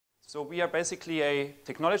So we are basically a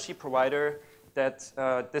technology provider that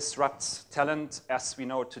disrupts talent as we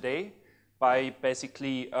know it today by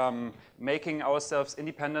basically making ourselves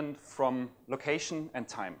independent from location and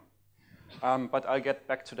time. But I'll get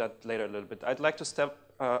back to that later a little bit. I'd like to step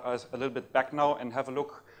a little bit back now and have a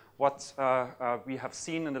look what we have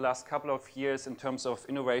seen in the last couple of years in terms of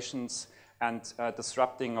innovations and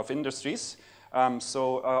disrupting of industries.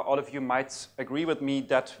 So all of you might agree with me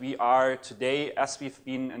that we are today, as we've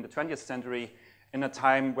been in the 20th century, in a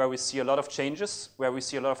time where we see a lot of changes, where we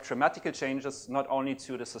see a lot of dramatical changes, not only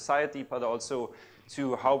to the society, but also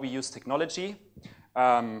to how we use technology.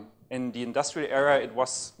 In the industrial era, it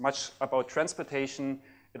was much about transportation.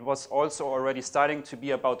 It was also already starting to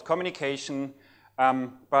be about communication.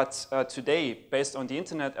 But today, based on the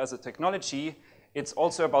internet as a technology, it's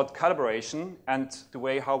also about collaboration and the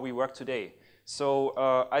way how we work today. So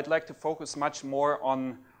I'd like to focus much more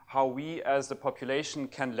on how we as the population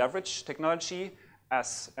can leverage technology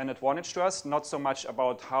as an advantage to us, not so much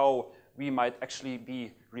about how we might actually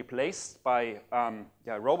be replaced by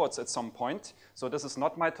robots at some point. So this is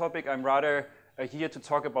not my topic. I'm rather here to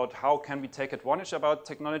talk about how can we take advantage about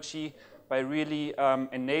technology by really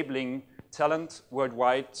enabling talent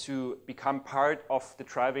worldwide to become part of the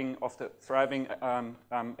thriving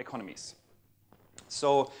economies.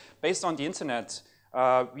 So based on the internet,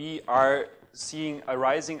 we are seeing a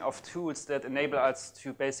rising of tools that enable us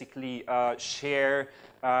to basically share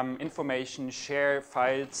information, share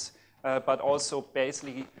files, but also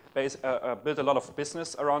basically build a lot of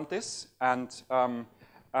business around this. And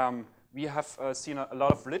we have seen a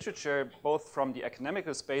lot of literature, both from the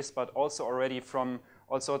academical space, but also already from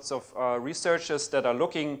all sorts of researchers that are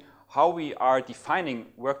looking how we are defining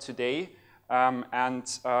work today.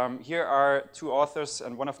 Here are two authors,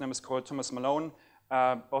 and one of them is called Thomas Malone,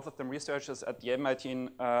 both of them researchers at the MIT in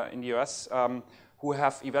the US, who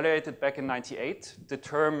have evaluated back in '98 the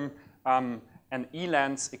term an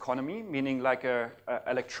Elance economy, meaning like a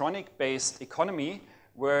electronic-based economy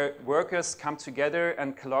where workers come together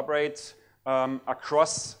and collaborate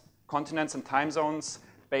across continents and time zones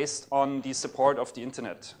based on the support of the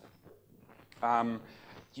internet.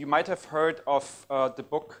 You might have heard of the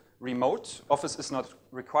book Remote, Office is Not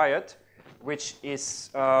Required, which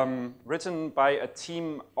is written by a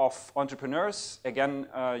team of entrepreneurs, again,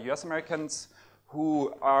 US Americans,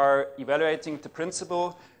 who are evaluating the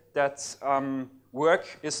principle that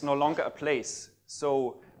work is no longer a place.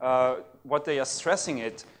 So what they are stressing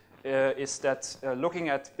is that looking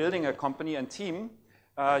at building a company and team,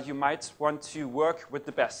 you might want to work with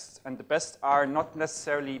the best. And the best are not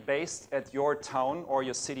necessarily based at your town or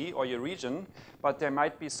your city or your region, but they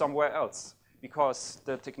might be somewhere else, because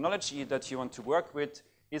the technology that you want to work with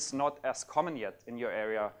is not as common yet in your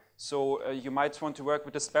area. So you might want to work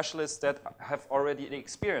with the specialists that have already the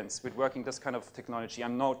experience with working this kind of technology.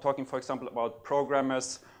 I'm now talking, for example, about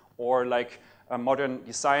programmers or like modern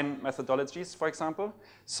design methodologies, for example.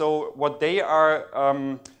 So what they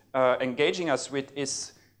are engaging us with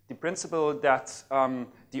is the principle that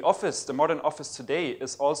the modern office today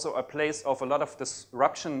is also a place of a lot of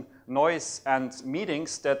disruption, noise, and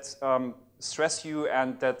meetings that stress you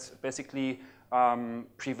and that basically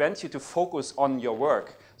prevent you to focus on your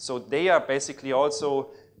work. So they are basically also,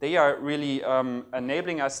 they are really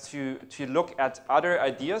enabling us to look at other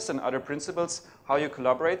ideas and other principles, how you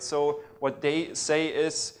collaborate. So what they say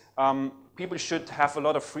is people should have a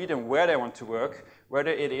lot of freedom where they want to work,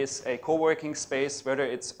 whether it is a co-working space, whether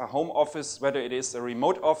it's a home office, whether it is a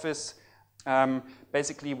remote office.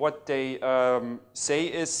 Basically what they say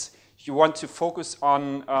is you want to focus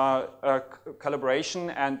on collaboration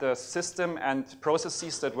and the system and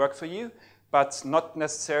processes that work for you, but not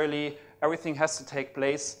necessarily everything has to take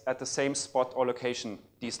place at the same spot or location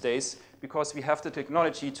these days, because we have the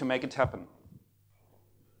technology to make it happen.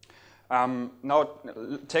 Now,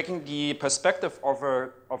 taking the perspective of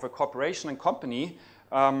a corporation and company,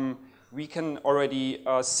 we can already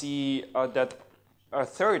see that a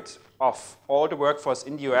third of all the workforce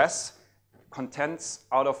in the US contends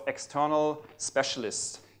out of external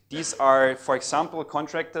specialists. These are, for example,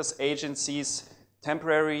 contractors, agencies,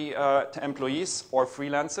 temporary employees, or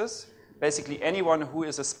freelancers. Basically, anyone who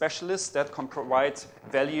is a specialist that can provide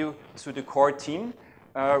value to the core team,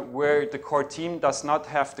 where the core team does not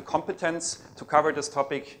have the competence to cover this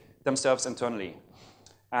topic themselves internally.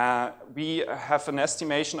 We have an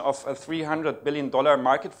estimation of a $300 billion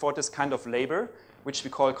market for this kind of labor, which we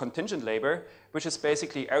call contingent labor, which is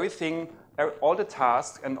basically everything, all the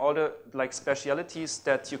tasks and all the specialities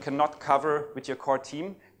that you cannot cover with your core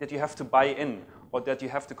team, that you have to buy in, or that you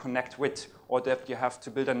have to connect with, or that you have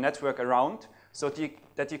to build a network around, so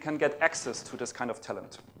that you can get access to this kind of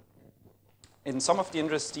talent. In some of the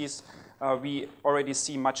industries, we already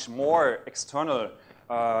see much more external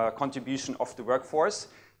contribution of the workforce.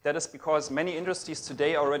 That is because many industries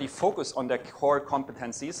today already focus on their core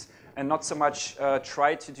competencies and not so much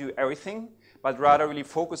try to do everything, but rather really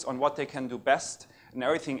focus on what they can do best, and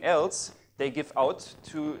everything else they give out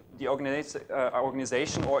to the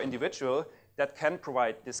organization or individual that can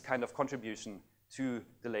provide this kind of contribution to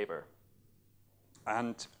the labor.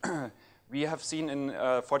 And we have seen in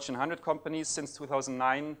Fortune 100 companies since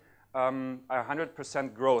 2009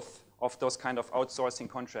 100% growth of those kind of outsourcing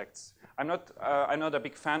contracts. I'm not a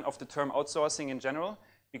big fan of the term outsourcing in general,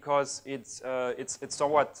 because it's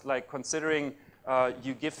somewhat like considering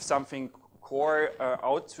you give something core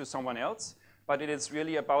out to someone else, but it is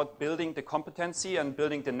really about building the competency and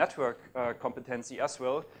building the network competency as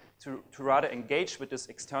well to rather engage with this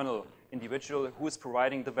external individual who is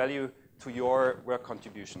providing the value to your work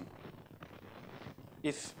contribution.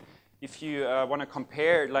 If you want to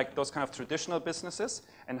compare like those kind of traditional businesses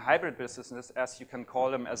and hybrid businesses, as you can call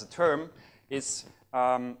them as a term, is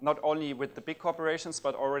not only with the big corporations,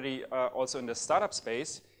 but already also in the startup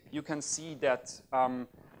space, you can see that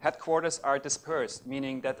headquarters are dispersed,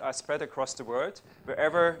 meaning that are spread across the world,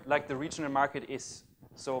 wherever like the regional market is.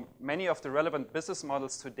 So many of the relevant business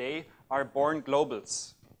models today are born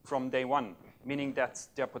globals from day one, meaning that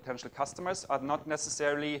their potential customers are not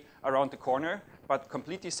necessarily around the corner, but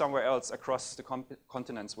completely somewhere else across the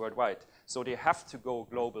continents worldwide. So they have to go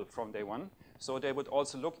global from day one. So they would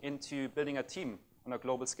also look into building a team on a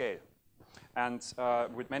global scale. And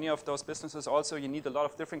with many of those businesses also, you need a lot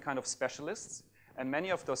of different kind of specialists. And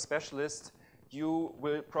many of those specialists, you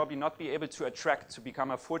will probably not be able to attract to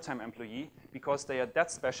become a full-time employee because they are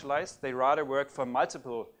that specialized. They rather work for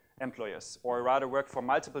multiple employers or rather work for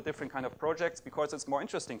multiple different kind of projects because it's more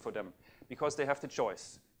interesting for them, because they have the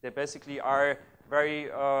choice. They basically are very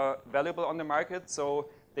valuable on the market, so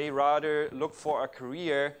they rather look for a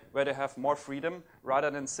career where they have more freedom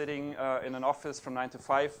rather than sitting in an office from 9 to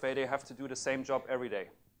 5 where they have to do the same job every day.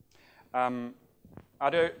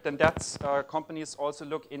 Other than that, companies also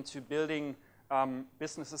look into building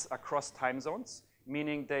businesses across time zones,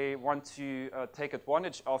 meaning they want to take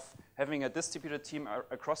advantage of having a distributed team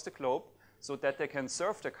across the globe so that they can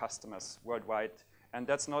serve their customers worldwide. And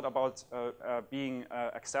that's not about being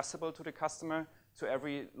accessible to the customer to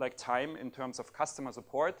every time in terms of customer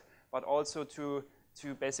support, but also to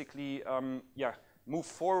basically move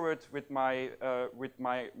forward with my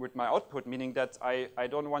output, meaning that I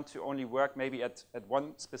don't want to only work maybe at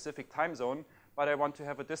one specific time zone, but I want to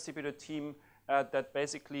have a distributed team that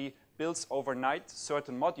basically builds overnight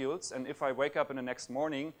certain modules, and if I wake up in the next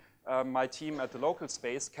morning, my team at the local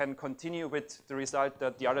space can continue with the result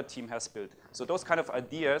that the other team has built. So those kind of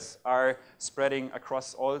ideas are spreading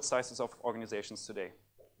across all sizes of organizations today.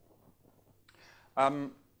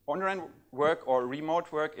 Online work or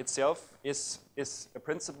remote work itself is a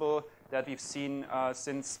principle that we've seen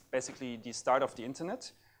since basically the start of the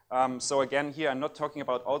internet. So again, here I'm not talking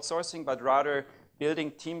about outsourcing, but rather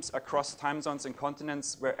building teams across time zones and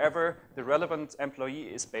continents wherever the relevant employee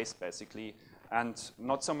is based, basically, and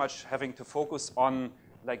not so much having to focus on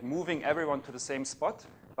like moving everyone to the same spot,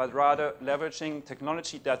 but rather leveraging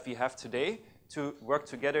technology that we have today to work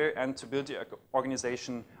together and to build the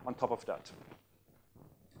organization on top of that.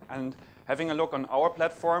 And having a look on our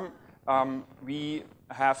platform, we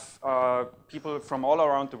have people from all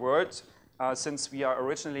around the world. Since we are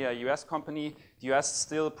originally a US company, the US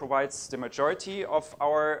still provides the majority of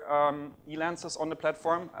our Elancers on the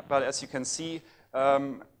platform. But as you can see,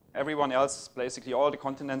 everyone else, basically all the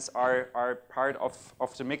continents, are part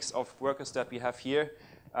of the mix of workers that we have here.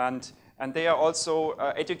 And they are also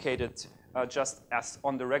educated just as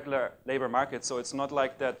on the regular labor market. So it's not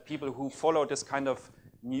like that people who follow this kind of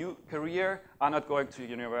new career are not going to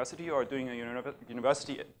university or doing a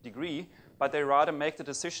university degree, but they rather make the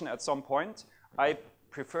decision at some point, I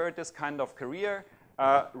prefer this kind of career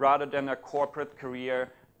rather than a corporate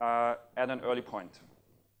career at an early point.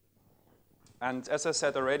 And as I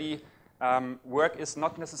said already, work is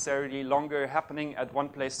not necessarily longer happening at one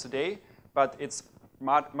place today, but it's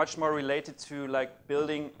much more related to like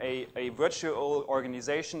building a virtual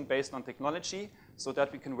organization based on technology so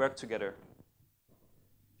that we can work together.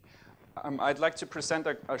 I'd like to present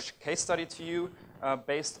a case study to you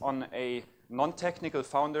based on a non-technical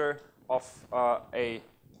founder of a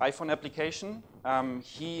iPhone application.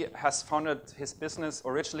 He has founded his business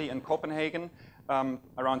originally in Copenhagen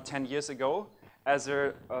around 10 years ago as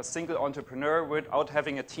a single entrepreneur without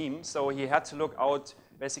having a team. So he had to look out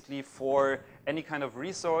basically for any kind of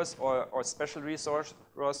resource or special resource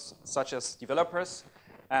such as developers.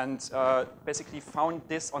 and basically found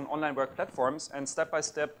this on online work platforms and step by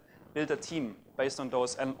step built a team based on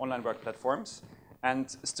those online work platforms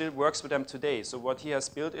and still works with them today. So what he has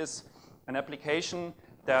built is an application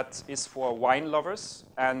that is for wine lovers,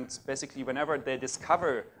 and basically whenever they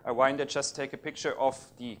discover a wine, they just take a picture of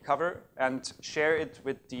the cover and share it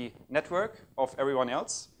with the network of everyone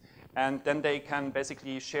else. And then they can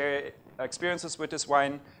basically share experiences with this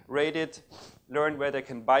wine, rate it, learn where they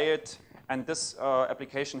can buy it. And this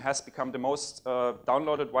application has become the most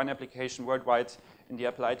downloaded wine application worldwide in the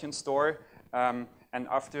Apple iTunes Store. And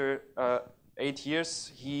after 8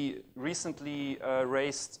 years, he recently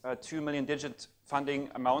raised a 2 million digit funding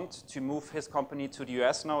amount to move his company to the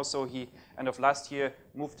US now. So he, end of last year,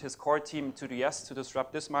 moved his core team to the US to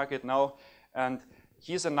disrupt this market now. And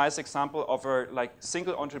he's a nice example of a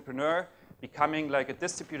single entrepreneur becoming like a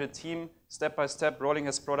distributed team, step by step, rolling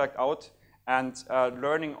his product out and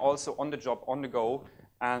learning also on the job, on the go,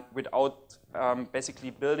 and without basically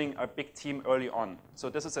building a big team early on. So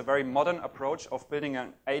this is a very modern approach of building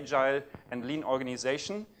an agile and lean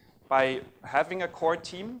organization by having a core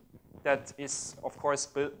team that is, of course,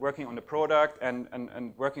 working on the product and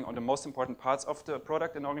working on the most important parts of the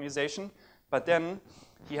product and organization. But then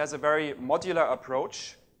he has a very modular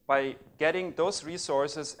approach by getting those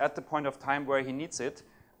resources at the point of time where he needs it.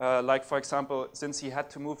 Like, for example, since he had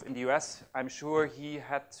to move in the US, I'm sure he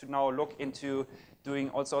had to now look into doing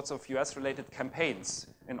all sorts of US-related campaigns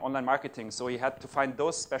in online marketing. So he had to find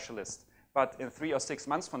those specialists. But in 3 or 6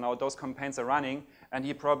 months from now, those campaigns are running, and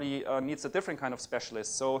he probably needs a different kind of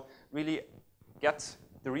specialist. So really get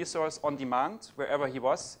the resource on demand wherever he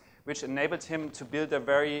was, which enabled him to build a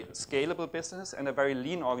very scalable business and a very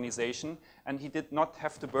lean organization. And he did not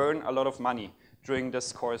have to burn a lot of money during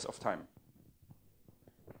this course of time.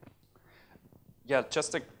 Yeah,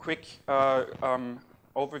 just a quick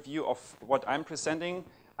overview of what I'm presenting.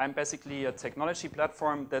 I'm basically a technology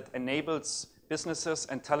platform that enables businesses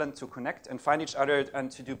and talent to connect and find each other and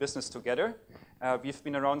to do business together. We've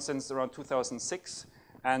been around since around 2006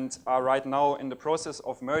 and are right now in the process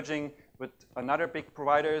of merging with another big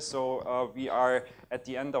provider. So we are at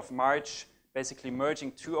the end of March basically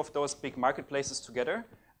merging 2 of those big marketplaces together.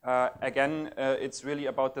 Again, it's really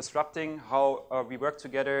about disrupting how we work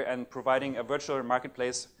together and providing a virtual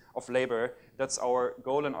marketplace of labor. That's our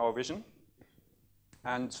goal and our vision.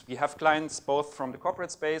 And we have clients both from the corporate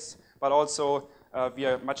space, but also we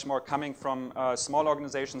are much more coming from small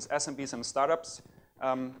organizations, SMBs and startups.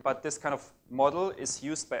 But this kind of model is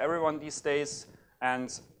used by everyone these days.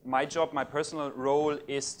 And my job, my personal role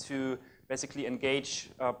is to basically engage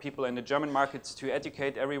people in the German market, to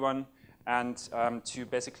educate everyone, and to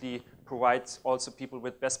basically provide also people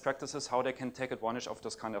with best practices how they can take advantage of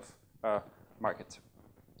this kind of market.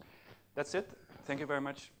 That's it. Thank you very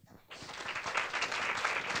much.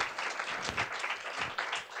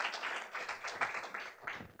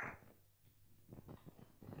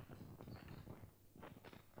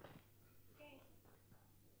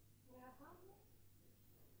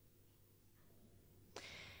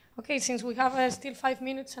 Okay, since we have still 5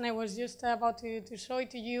 minutes and I was just about to show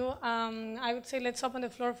it to you, I would say let's open the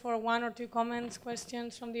floor for 1 or 2 comments,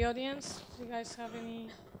 questions from the audience. Do you guys have any?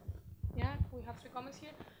 Yeah, we have 3 comments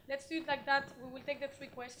here. Let's do it like that. We will take the 3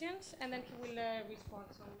 questions and then he will respond.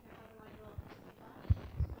 So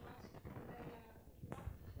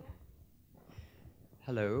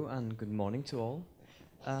Hello and good morning to all.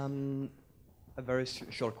 A very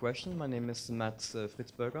short question. My name is Mats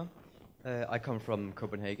Fritzberger. I come from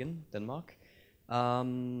Copenhagen, Denmark.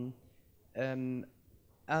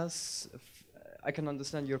 As I can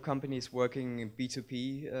understand, your company is working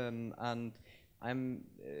B2B, and I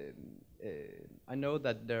know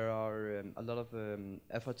that there are a lot of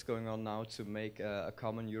efforts going on now to make a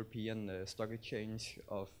common European stock exchange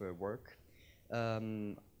of work.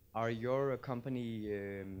 Are your company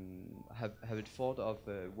have it thought of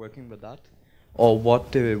working with that? Or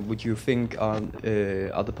what would you think are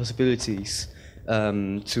the possibilities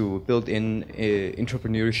to build in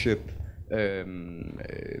entrepreneurship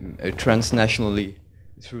transnationally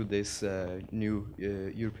through this new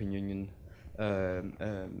European Union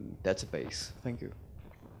database? Thank you.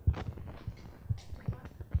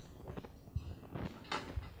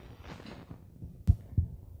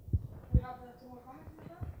 We have 2 more comments on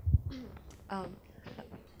that?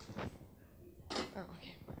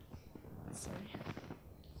 Okay. Sorry.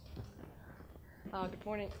 Good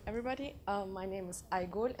morning, everybody. My name is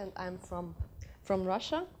Aygul, and I'm from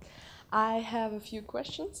Russia. I have a few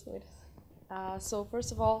questions. So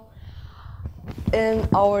first of all, in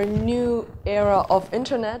our new era of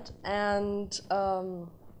internet and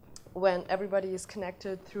when everybody is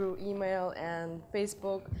connected through email and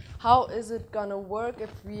Facebook, how is it gonna work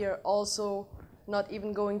if we are also not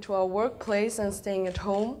even going to our workplace and staying at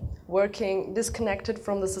home, working disconnected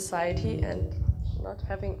from the society and not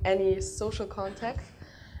having any social contact?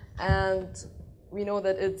 And we know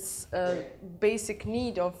that it's a basic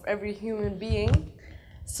need of every human being.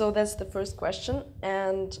 So that's the first question.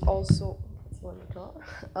 And also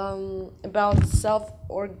about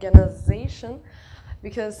self-organization,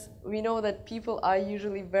 because we know that people are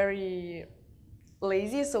usually very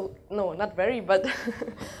lazy, so no, not very, but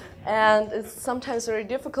and it's sometimes very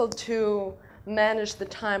difficult to manage the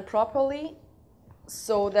time properly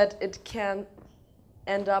so that it can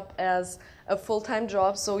end up as a full-time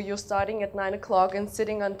job. So you're starting at 9 o'clock and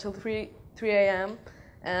sitting until 3 a.m.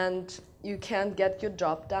 and you can't get your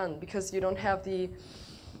job done because you don't have the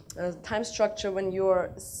time structure when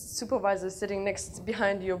your supervisor is sitting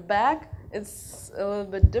behind your back. It's a little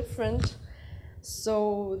bit different.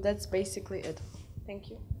 So that's basically it. Thank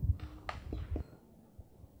you.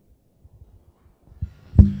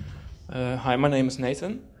 Hi, my name is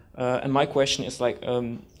Nathan, and my question is like,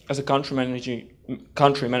 as a country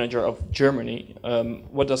manager of Germany,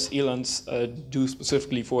 what does Elance do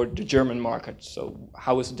specifically for the German market? So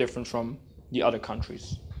how is it different from the other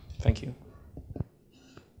countries? Thank you.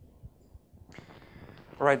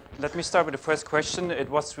 All right, let me start with the first question. It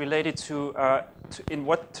was related to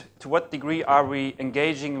what degree are we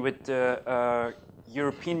engaging with the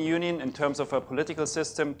European Union in terms of a political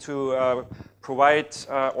system to provide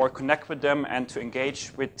or connect with them and to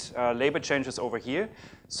engage with labor changes over here.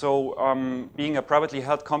 So being a privately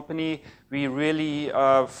held company, we really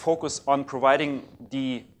focus on providing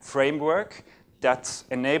the framework that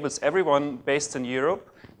enables everyone based in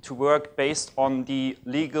Europe to work based on the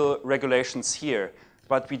legal regulations here.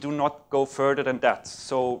 But we do not go further than that.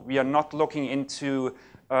 So we are not looking into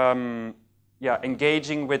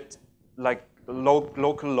engaging with like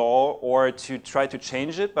local law or to try to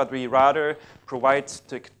change it, but we rather provide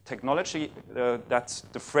the technology that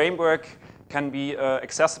the framework can be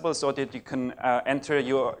accessible so that you can enter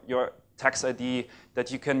your tax ID,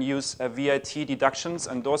 that you can use VAT deductions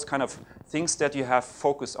and those kind of things that you have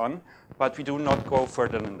focus on, but we do not go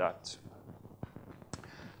further than that.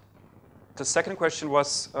 The second question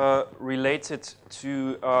was related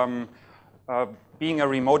to being a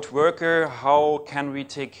remote worker. How can we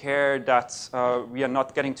take care that we are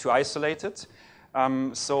not getting too isolated?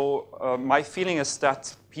 My feeling is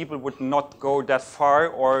that people would not go that far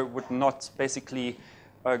or would not basically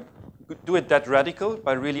do it that radical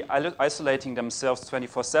by really isolating themselves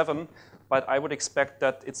 24/7. But I would expect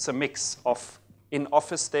that it's a mix of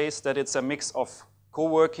in-office days, that it's a mix of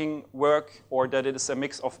co-working work, or that it is a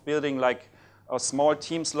mix of building like small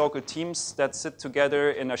teams, local teams that sit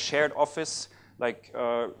together in a shared office, like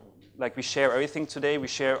we share everything today. We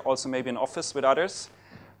share also maybe an office with others.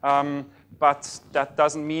 But that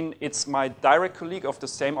doesn't mean it's my direct colleague of the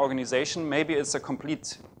same organization. Maybe it's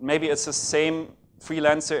maybe it's the same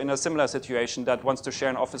freelancer in a similar situation that wants to share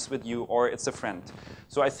an office with you, or it's a friend.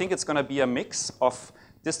 So I think it's going to be a mix of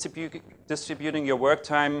distributing your work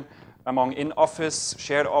time among in-office,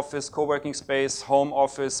 shared office, co-working space, home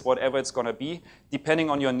office, whatever it's going to be, depending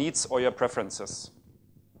on your needs or your preferences.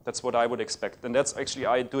 That's what I would expect. And that's actually,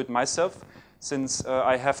 I do it myself, since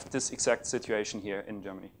I have this exact situation here in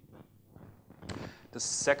Germany.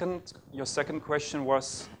 Your second question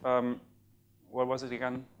was, what was it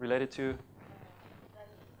again, related to? That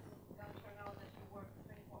it's going to turn out that you work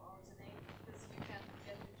 24 hours a day because you can't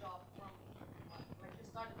get the job from, like you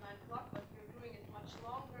start at 9 o'clock, but you're doing it much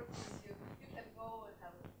longer because you can go and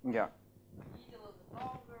have eat a little bit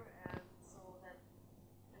longer, and so that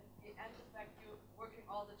in the end effect you're working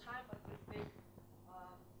all the time, but with big,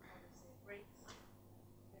 breaks.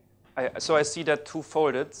 So I see that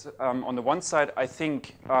two-folded. On the one side, I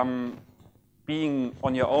think being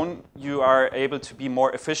on your own, you are able to be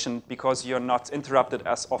more efficient because you're not interrupted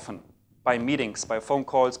as often by meetings, by phone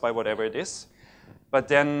calls, by whatever it is. But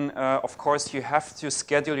then, of course, you have to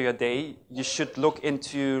schedule your day. You should look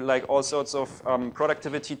into like all sorts of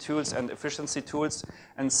productivity tools and efficiency tools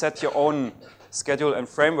and set your own schedule and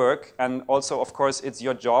framework. And also, of course, it's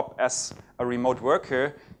your job as a remote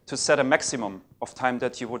worker to set a maximum of time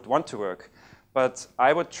that you would want to work. But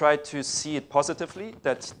I would try to see it positively,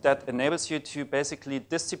 that enables you to basically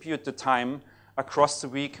distribute the time across the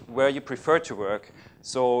week where you prefer to work.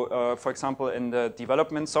 So, for example, in the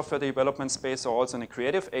software development space, or also in a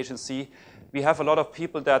creative agency, we have a lot of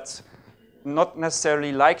people that not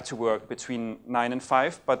necessarily like to work between 9 and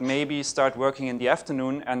 5, but maybe start working in the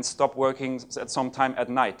afternoon and stop working at some time at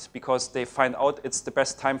night because they find out it's the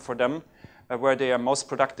best time for them where they are most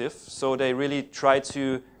productive. So they really try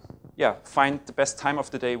to find the best time of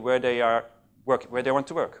the day where they want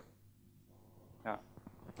to work. Yeah.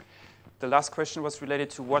 The last question was related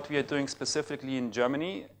to what we are doing specifically in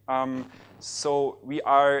Germany. So we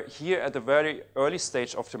are here at the very early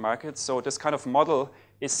stage of the market. So this kind of model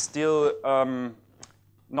is still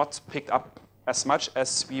not picked up as much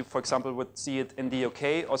as we, for example, would see it in the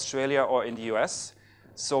UK, Australia, or in the US.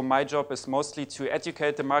 So my job is mostly to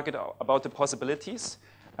educate the market about the possibilities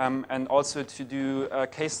and also to do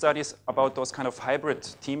case studies about those kind of hybrid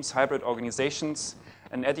teams, hybrid organizations,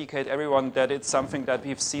 and educate everyone that it's something that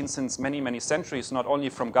we've seen since many, many centuries, not only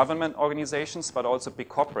from government organizations, but also big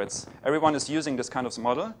corporates. Everyone is using this kind of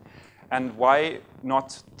model, and why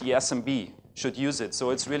not the SMB should use it? So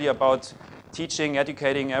it's really about teaching,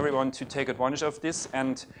 educating everyone to take advantage of this,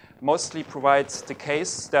 and mostly provides the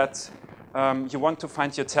case that you want to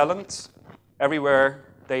find your talent everywhere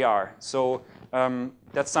they are. So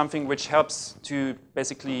that's something which helps to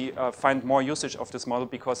basically find more usage of this model,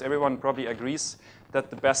 because everyone probably agrees that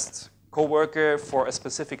the best coworker for a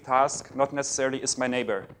specific task not necessarily is my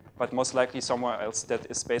neighbor, but most likely somewhere else that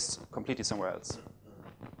is based completely somewhere else.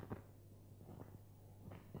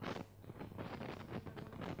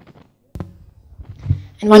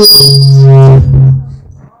 And one. Can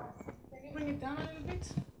you bring it down a little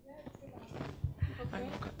bit?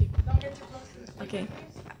 Don't get too close. Okay.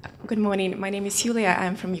 Good morning. My name is Julia.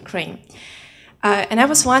 I'm from Ukraine. And I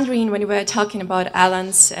was wondering, when you were talking about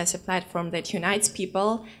Elance as a platform that unites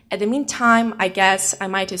people, at the meantime, I guess I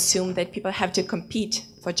might assume that people have to compete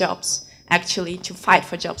for jobs, actually to fight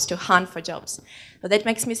for jobs, to hunt for jobs. So that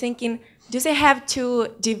makes me thinking, do they have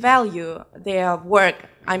to devalue their work,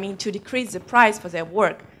 I mean to decrease the price for their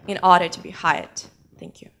work in order to be hired?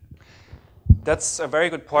 Thank you. That's a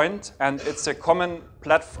very good point, and it's a common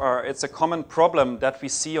it's a common problem that we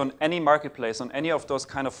see on any marketplace, on any of those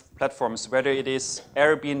kind of platforms, whether it is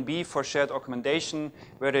Airbnb for shared accommodation,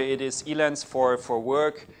 whether it is Elance for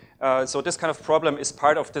work. So this kind of problem is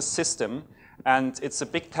part of the system, and it's a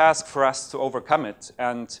big task for us to overcome it.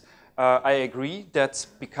 And I agree that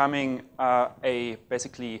becoming a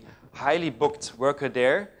basically highly booked worker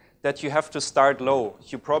there, that you have to start low.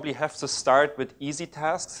 You probably have to start with easy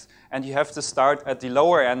tasks, and you have to start at the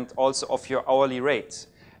lower end also of your hourly rate.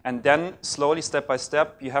 And then slowly, step by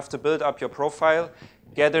step, you have to build up your profile,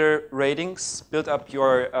 gather ratings, build up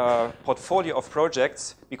your portfolio of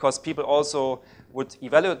projects, because people also would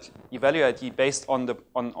evaluate you based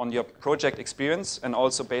on your project experience and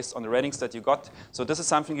also based on the ratings that you got. So this is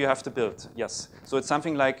something you have to build, yes. So it's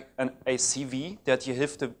something like a CV that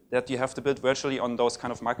you have to build virtually on those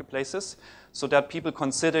kind of marketplaces, so that people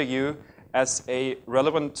consider you as a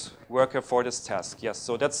relevant worker for this task, yes.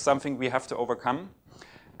 So that's something we have to overcome.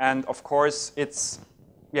 And of course, it's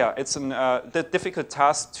a difficult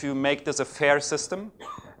task to make this a fair system.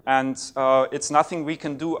 And it's nothing we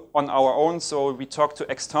can do on our own, so we talk to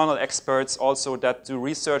external experts also that do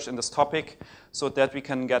research in this topic, so that we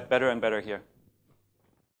can get better and better here.